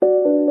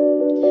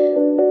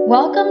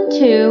Welcome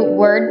to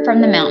Word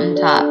from the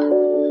Mountaintop,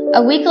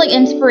 a weekly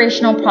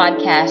inspirational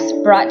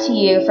podcast brought to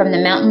you from the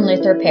Mountain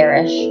Luther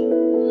Parish.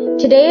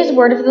 Today's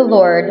Word of the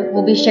Lord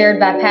will be shared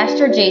by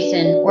Pastor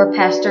Jason or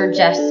Pastor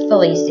Jess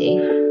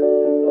Felici.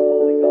 The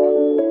Holy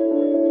Gospel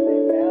according to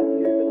St.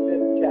 Matthew, the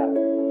 5th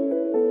chapter.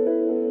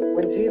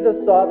 When Jesus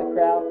saw the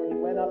crowds, he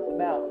went up the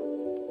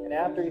mountain, and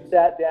after he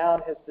sat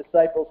down, his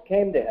disciples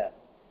came to him.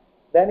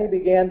 Then he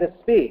began to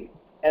speak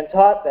and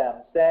taught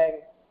them,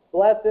 saying,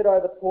 "Blessed are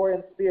the poor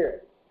in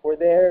spirit, for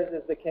theirs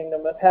is the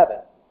kingdom of heaven.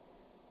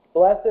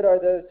 Blessed are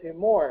those who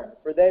mourn,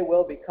 for they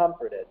will be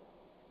comforted.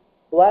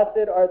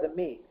 Blessed are the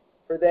meek,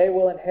 for they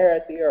will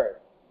inherit the earth.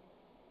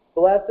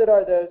 Blessed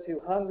are those who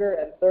hunger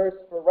and thirst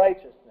for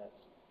righteousness,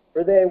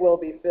 for they will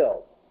be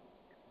filled.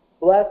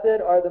 Blessed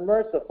are the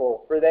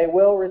merciful, for they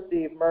will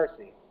receive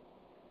mercy.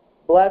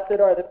 Blessed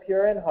are the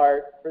pure in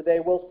heart, for they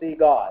will see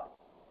God.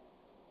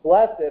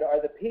 Blessed are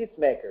the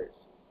peacemakers,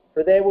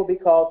 for they will be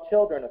called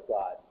children of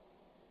God.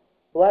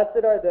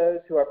 Blessed are those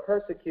who are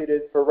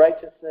persecuted for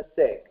righteousness'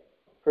 sake,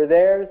 for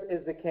theirs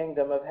is the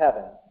kingdom of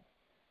heaven.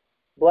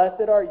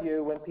 Blessed are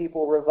you when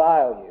people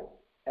revile you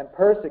and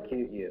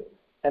persecute you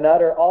and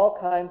utter all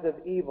kinds of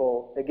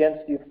evil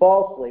against you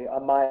falsely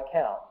on my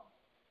account.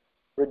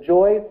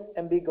 Rejoice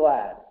and be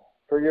glad,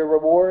 for your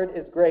reward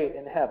is great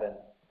in heaven,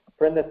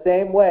 for in the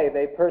same way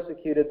they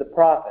persecuted the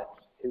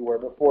prophets who were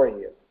before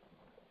you."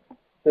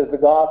 This is the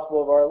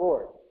gospel of our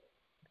Lord.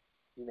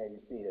 You may be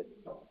seated.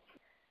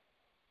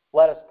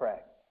 Let us pray.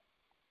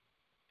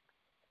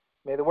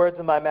 May the words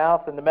of my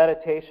mouth and the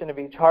meditation of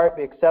each heart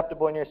be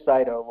acceptable in your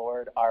sight, O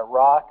Lord, our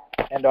rock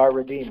and our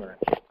Redeemer.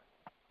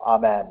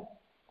 Amen.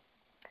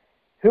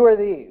 Who are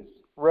these,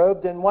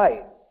 robed in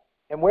white,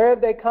 and where have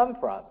they come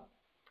from?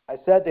 I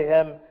said to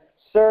him,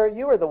 "Sir,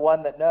 you are the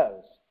one that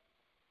knows."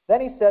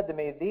 Then he said to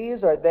me,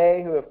 "These are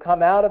they who have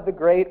come out of the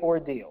great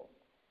ordeal.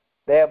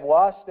 They have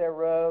washed their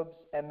robes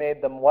and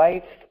made them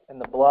white in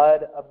the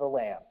blood of the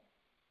Lamb."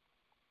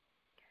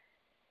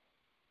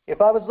 If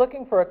I was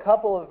looking for a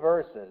couple of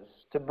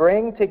verses to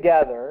bring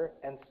together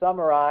and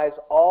summarize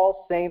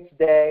All Saints'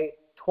 Day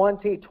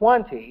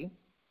 2020,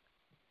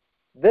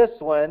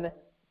 this one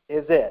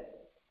is it.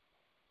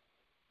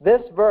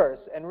 This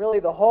verse, and really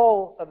the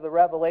whole of the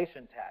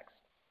Revelation text,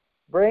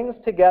 brings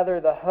together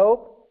the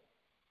hope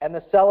and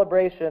the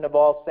celebration of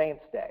All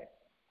Saints' Day,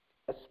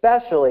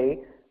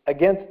 especially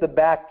against the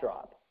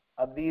backdrop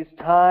of these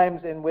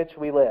times in which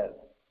we live.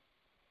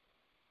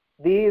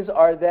 These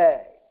are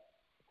they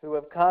who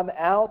have come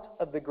out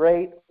of the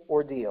great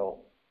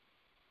ordeal.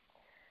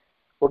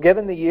 Well,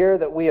 given the year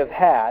that we have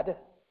had,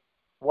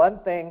 one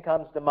thing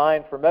comes to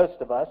mind for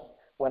most of us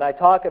when I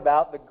talk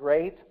about the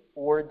great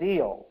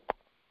ordeal.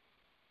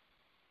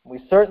 We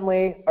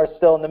certainly are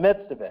still in the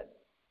midst of it,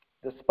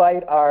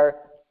 despite our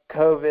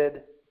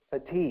COVID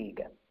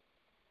fatigue.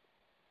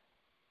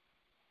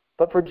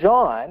 But for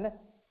John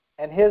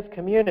and his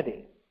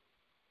community,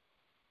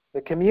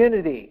 the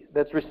community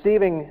that's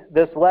receiving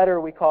this letter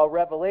we call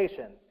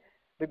Revelation,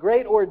 the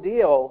great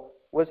ordeal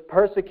was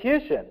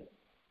persecution,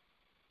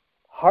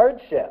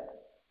 hardship,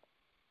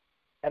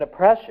 and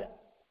oppression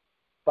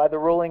by the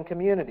ruling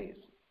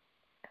communities.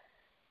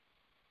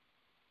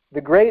 The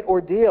great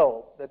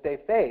ordeal that they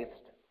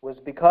faced was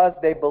because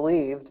they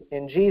believed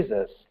in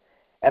Jesus,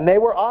 and they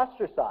were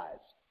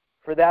ostracized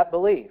for that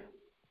belief.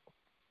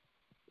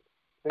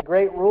 The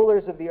great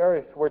rulers of the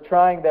earth were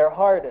trying their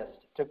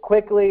hardest to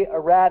quickly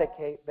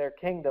eradicate their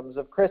kingdoms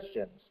of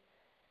Christians.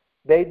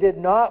 They did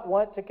not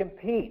want to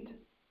compete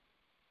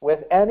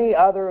with any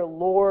other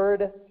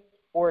lord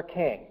or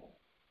king.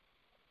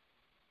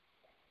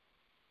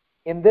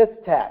 In this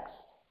text,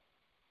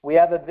 we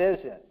have a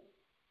vision,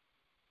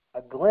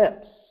 a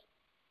glimpse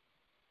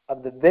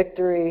of the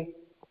victory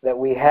that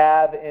we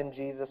have in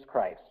Jesus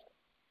Christ.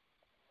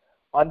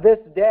 On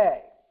this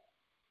day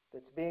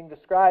that's being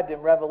described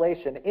in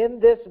Revelation, in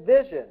this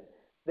vision,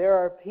 there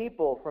are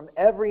people from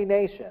every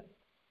nation,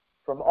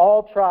 from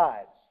all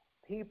tribes,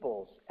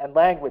 peoples, and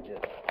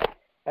languages.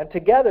 And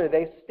together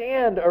they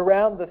stand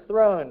around the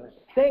throne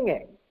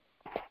singing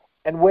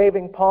and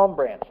waving palm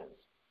branches.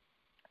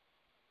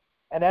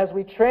 And as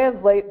we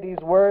translate these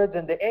words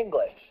into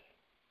English,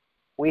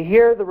 we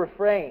hear the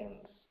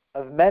refrains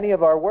of many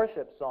of our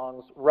worship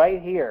songs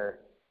right here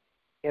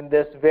in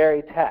this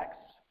very text.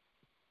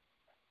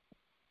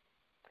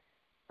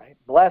 Right?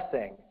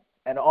 Blessing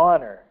and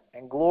honor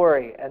and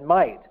glory and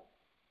might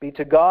be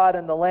to God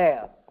and the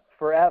Lamb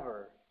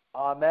forever.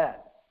 Amen.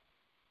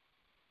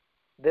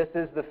 This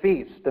is the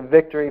feast of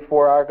victory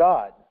for our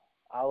God.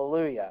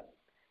 Alleluia.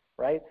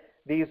 Right?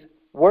 These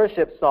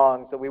worship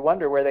songs that we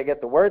wonder where they get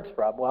the words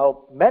from,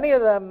 well, many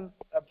of them,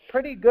 a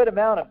pretty good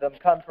amount of them,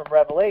 come from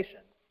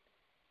Revelation.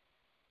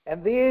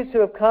 And these who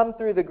have come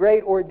through the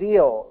great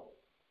ordeal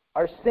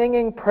are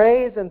singing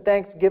praise and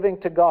thanksgiving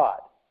to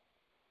God,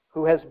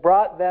 who has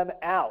brought them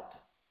out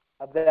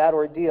of that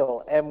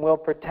ordeal and will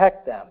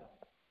protect them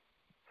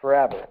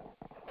forever.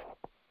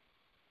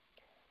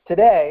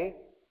 Today,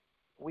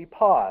 we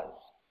pause.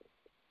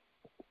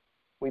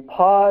 We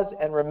pause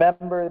and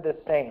remember the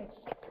saints,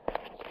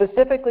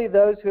 specifically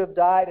those who have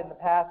died in the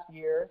past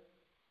year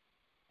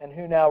and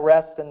who now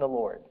rest in the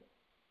Lord.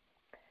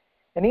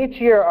 And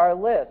each year our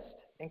list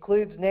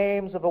includes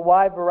names of a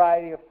wide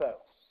variety of folks.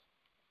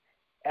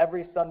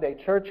 Every Sunday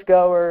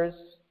churchgoers,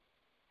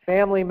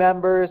 family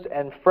members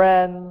and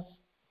friends,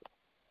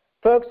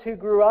 folks who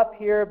grew up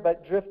here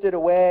but drifted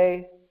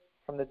away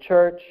from the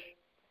church,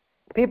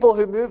 people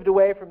who moved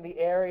away from the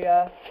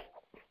area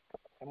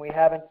and we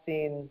haven't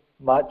seen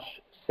much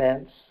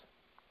since.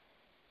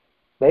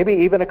 Maybe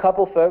even a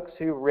couple folks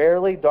who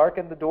rarely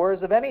darken the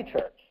doors of any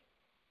church.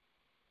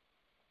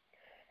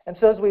 And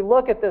so as we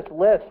look at this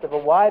list of a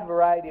wide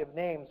variety of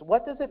names,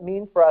 what does it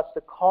mean for us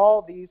to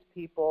call these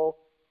people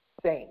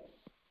saints?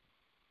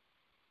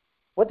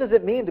 What does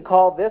it mean to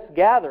call this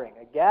gathering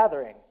a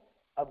gathering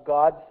of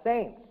God's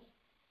saints?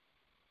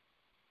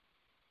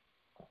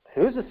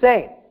 Who's a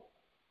saint?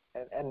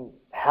 And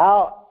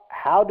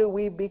how do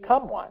we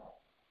become one?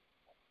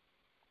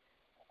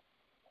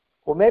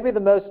 Well, maybe the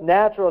most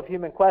natural of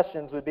human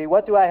questions would be,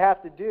 what do I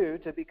have to do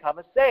to become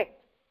a saint?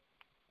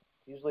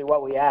 Usually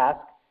what we ask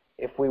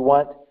if we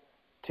want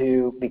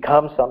to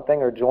become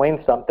something or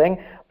join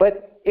something.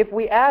 But if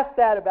we ask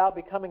that about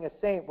becoming a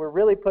saint, we're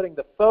really putting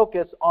the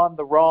focus on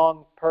the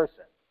wrong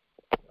person.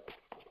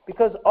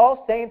 Because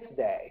All Saints'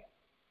 Day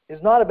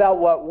is not about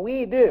what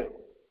we do.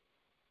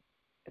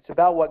 It's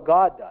about what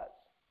God does.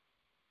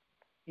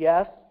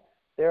 Yes,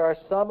 there are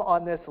some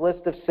on this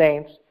list of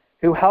saints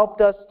who helped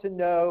us to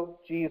know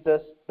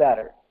Jesus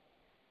better.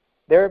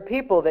 There are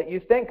people that you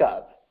think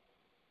of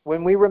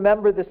when we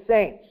remember the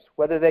saints,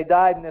 whether they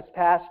died in this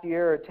past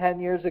year or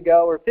 10 years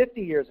ago or 50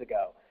 years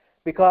ago,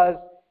 because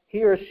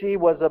he or she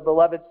was a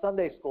beloved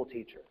Sunday school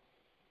teacher,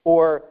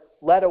 or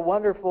led a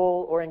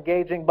wonderful or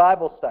engaging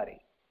Bible study,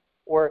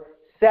 or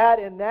sat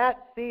in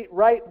that seat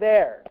right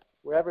there,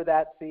 wherever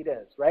that seat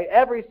is, right?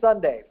 Every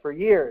Sunday for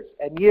years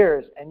and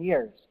years and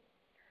years.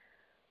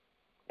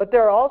 But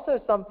there are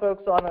also some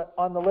folks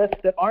on the list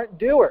that aren't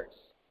doers,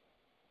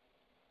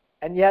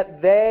 and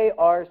yet they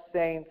are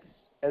saints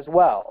as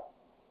well.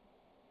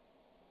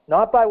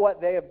 Not by what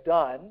they have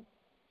done,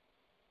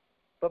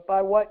 but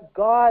by what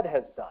God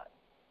has done.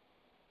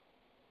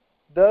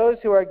 Those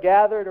who are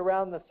gathered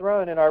around the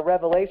throne in our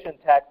Revelation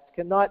text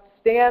cannot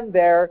stand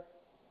there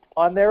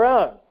on their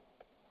own.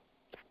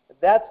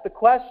 That's the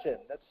question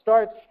that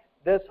starts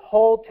this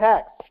whole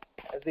text.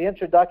 As the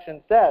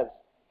introduction says,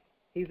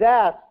 he's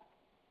asked,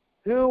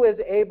 who is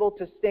able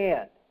to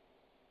stand?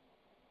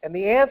 And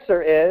the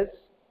answer is,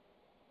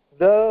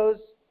 those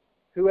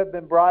who have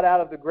been brought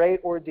out of the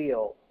great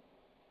ordeal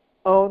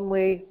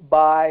only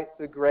by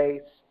the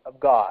grace of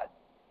God.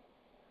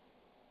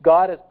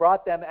 God has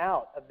brought them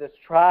out of this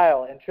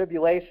trial and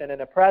tribulation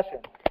and oppression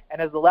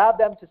and has allowed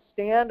them to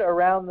stand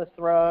around the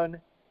throne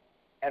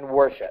and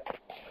worship.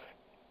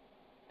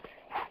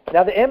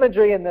 Now, the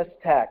imagery in this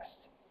text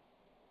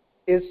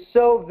is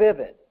so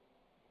vivid.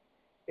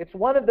 It's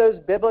one of those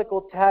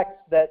biblical texts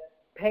that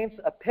paints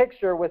a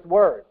picture with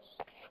words.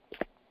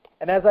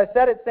 And as I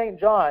said at St.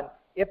 John,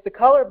 if the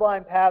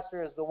colorblind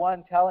pastor is the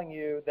one telling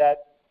you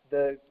that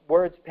the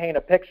words paint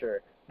a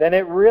picture, then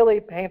it really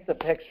paints a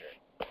picture,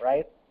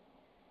 right?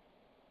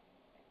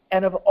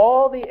 And of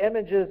all the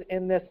images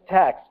in this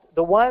text,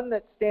 the one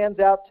that stands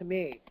out to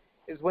me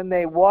is when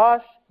they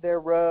wash their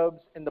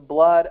robes in the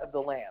blood of the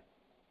Lamb.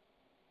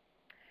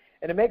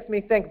 And it makes me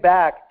think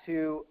back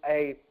to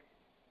a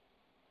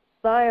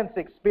science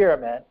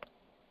experiment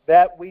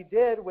that we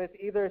did with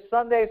either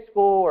Sunday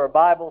school or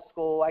Bible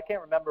school. I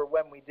can't remember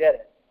when we did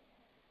it.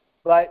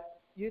 But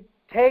you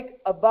take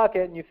a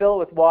bucket and you fill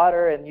it with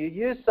water and you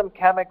use some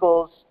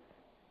chemicals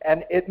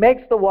and it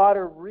makes the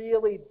water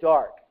really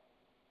dark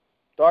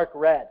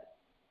red,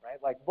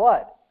 right, like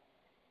blood.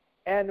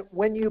 And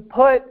when you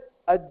put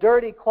a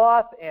dirty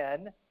cloth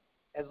in,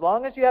 as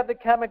long as you have the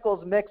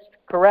chemicals mixed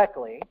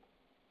correctly,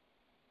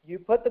 you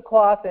put the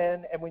cloth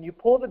in, and when you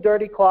pull the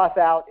dirty cloth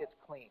out, it's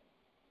clean.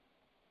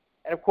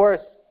 And of course,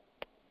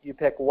 you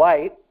pick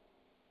white,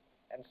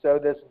 and so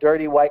this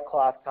dirty white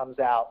cloth comes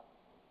out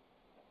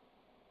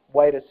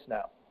white as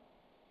snow.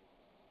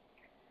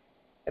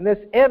 And this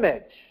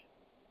image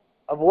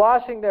of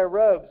washing their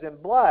robes in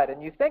blood,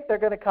 and you think they're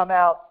going to come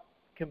out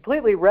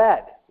completely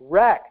red,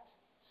 wrecked,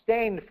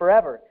 stained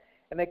forever,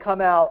 and they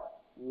come out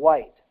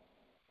white.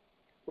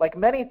 Like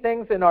many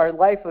things in our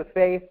life of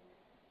faith,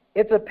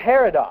 it's a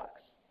paradox.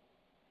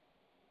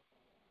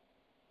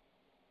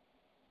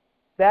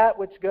 That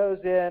which goes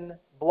in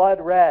blood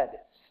red,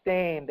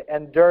 stained,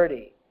 and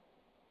dirty,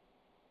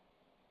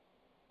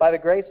 by the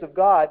grace of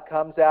God,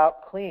 comes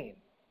out clean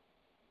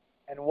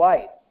and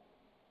white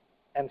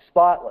and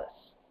spotless.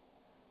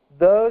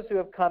 Those who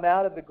have come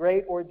out of the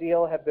great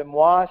ordeal have been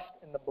washed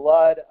in the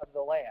blood of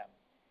the Lamb.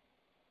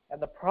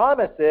 And the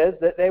promise is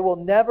that they will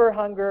never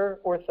hunger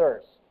or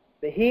thirst.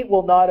 The heat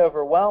will not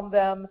overwhelm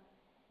them.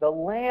 The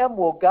Lamb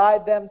will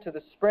guide them to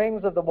the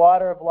springs of the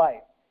water of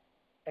life.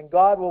 And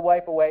God will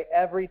wipe away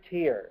every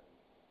tear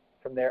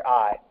from their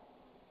eye.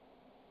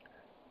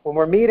 When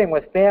we're meeting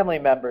with family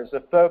members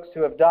of folks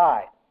who have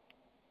died,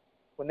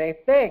 when they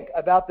think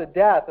about the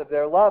death of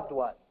their loved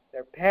ones,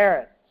 their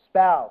parents,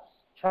 spouse,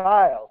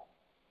 child.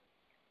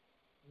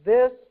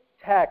 This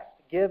text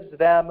gives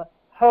them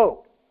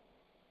hope.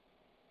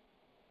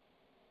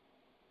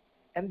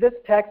 And this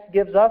text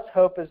gives us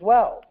hope as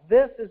well.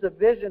 This is a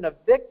vision of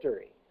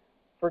victory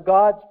for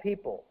God's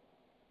people,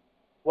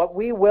 what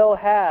we will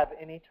have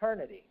in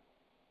eternity.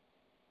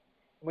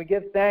 We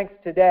give thanks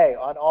today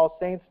on All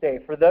Saints' Day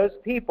for those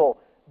people,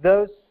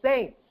 those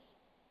saints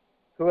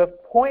who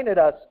have pointed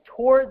us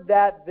toward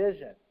that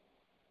vision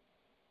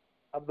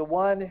of the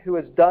one who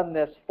has done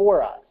this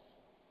for us.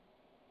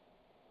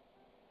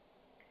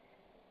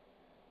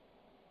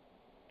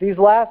 These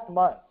last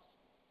months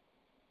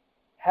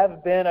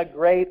have been a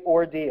great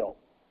ordeal.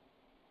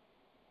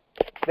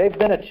 They've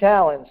been a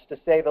challenge, to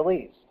say the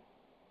least.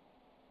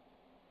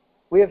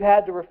 We have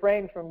had to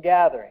refrain from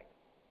gathering,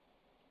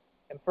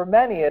 and for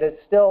many it is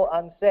still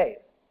unsafe.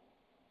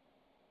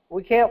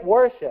 We can't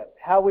worship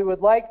how we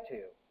would like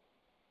to.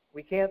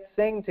 We can't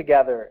sing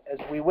together as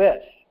we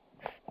wish.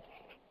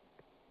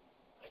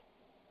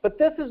 But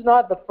this is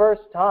not the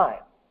first time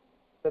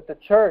that the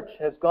church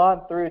has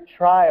gone through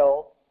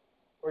trial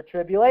or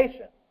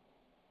tribulation.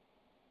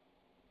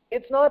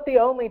 It's not the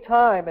only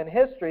time in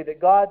history that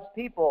God's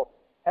people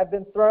have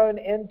been thrown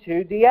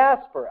into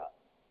diaspora.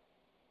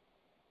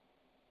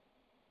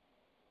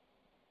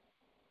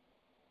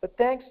 But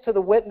thanks to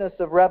the witness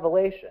of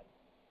Revelation,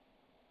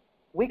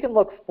 we can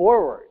look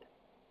forward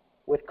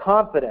with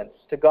confidence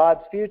to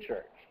God's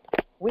future.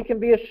 We can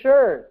be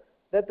assured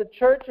that the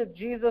Church of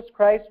Jesus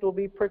Christ will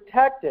be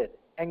protected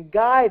and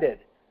guided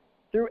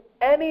through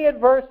any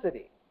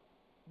adversity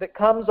that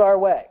comes our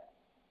way.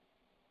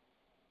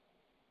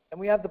 And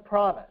we have the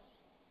promise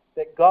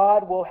that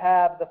God will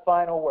have the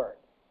final word.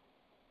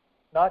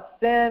 Not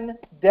sin,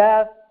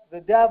 death,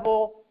 the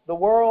devil, the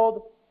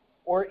world,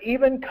 or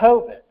even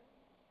COVID.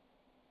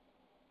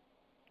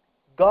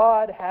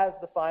 God has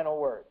the final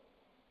word.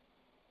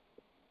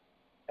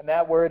 And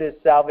that word is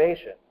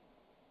salvation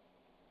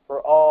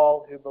for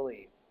all who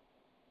believe.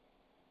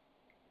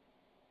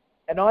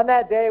 And on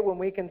that day when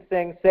we can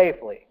sing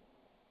safely,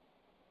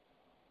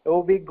 it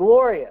will be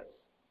glorious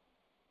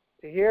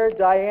to hear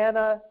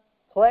Diana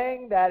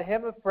playing that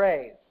hymn of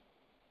praise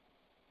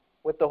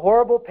with the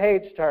horrible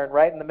page turn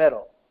right in the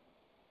middle.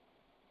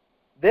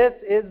 This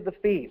is the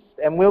feast,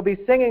 and we'll be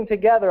singing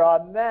together,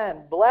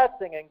 Amen,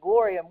 blessing and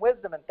glory and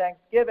wisdom and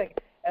thanksgiving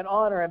and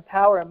honor and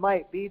power and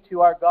might be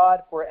to our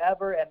God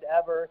forever and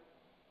ever.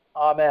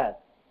 Amen.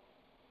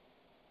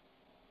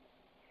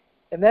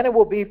 And then it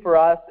will be for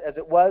us as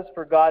it was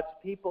for God's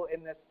people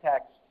in this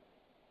text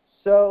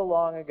so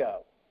long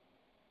ago.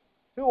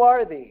 Who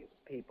are these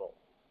people?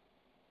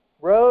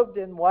 Robed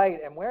in white,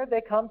 and where did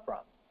they come from?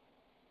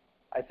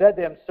 I said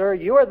to him, Sir,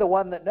 you are the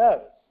one that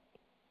knows.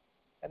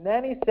 And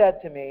then he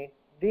said to me,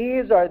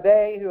 These are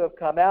they who have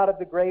come out of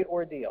the great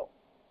ordeal.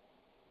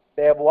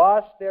 They have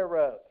washed their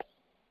robes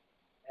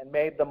and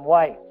made them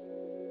white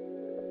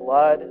with the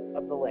blood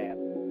of the Lamb.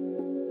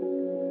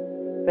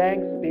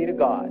 Thanks be to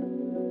God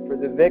for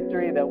the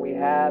victory that we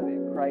have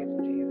in Christ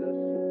Jesus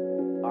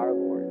our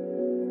Lord.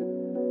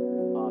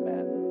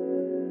 Amen.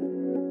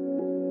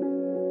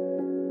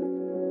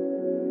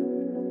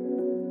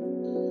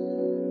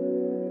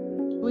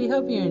 We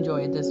hope you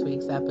enjoyed this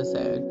week's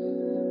episode.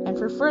 And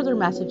for further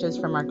messages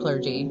from our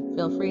clergy,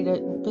 feel free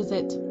to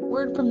visit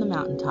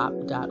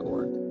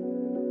wordfromthemountaintop.org.